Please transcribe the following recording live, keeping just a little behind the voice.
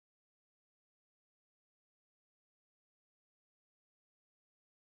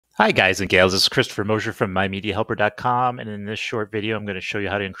Hi guys and gals, this is Christopher Mosier from MyMediaHelper.com, and in this short video I'm going to show you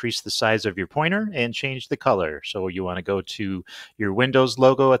how to increase the size of your pointer and change the color. So you want to go to your Windows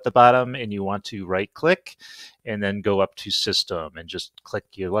logo at the bottom and you want to right click and then go up to System and just click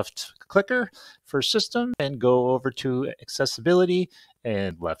your left clicker for System and go over to Accessibility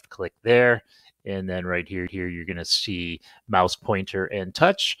and left click there. And then right here you're going to see mouse pointer and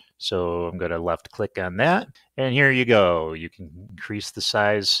touch. So I'm going to left click on that. And here you go. You can increase the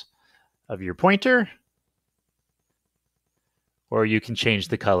size of your pointer, or you can change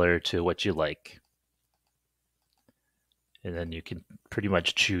the color to what you like. And then you can pretty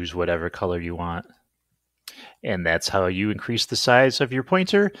much choose whatever color you want. And that's how you increase the size of your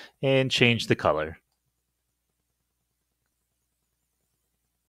pointer and change the color.